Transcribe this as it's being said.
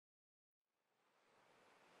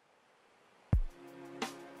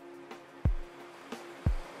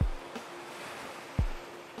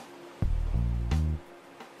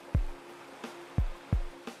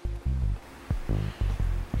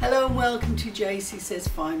Hello and welcome to JC Says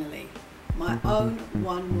Finally, my own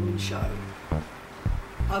one-woman show.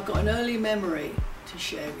 I've got an early memory to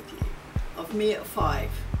share with you of me at 5.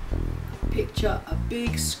 Picture a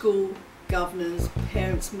big school governors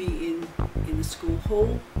parents meeting in the school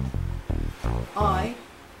hall. I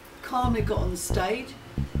calmly got on the stage,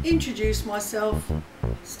 introduced myself,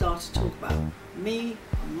 started to talk about me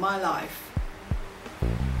and my life.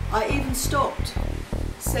 I even stopped,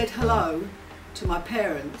 said hello to my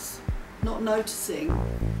parents, not noticing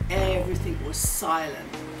everything was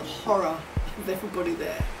silent, the horror of everybody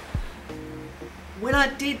there. When I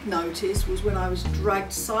did notice was when I was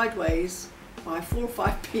dragged sideways by 4 or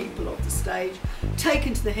 5 people off the stage,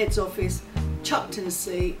 taken to the head's office, chucked in a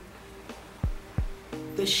seat.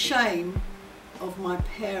 The shame of my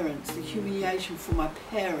parents, the humiliation for my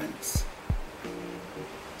parents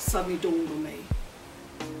suddenly dawned on me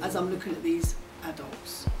as I'm looking at these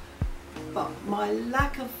adults. But my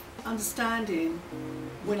lack of understanding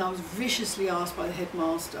when I was viciously asked by the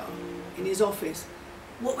headmaster in his office,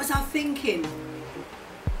 what was I thinking?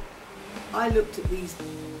 I looked at these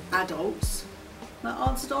adults and I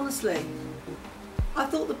answered honestly. I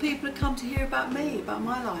thought the people had come to hear about me, about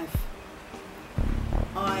my life.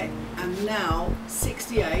 I am now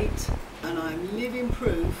 68 and I'm living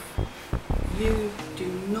proof you do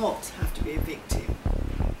not have to be a victim.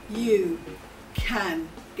 You can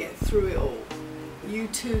get through it all. You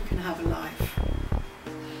too can have a life.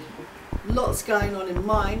 Lots going on in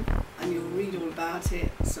mine and you'll read all about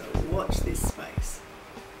it, so watch this space.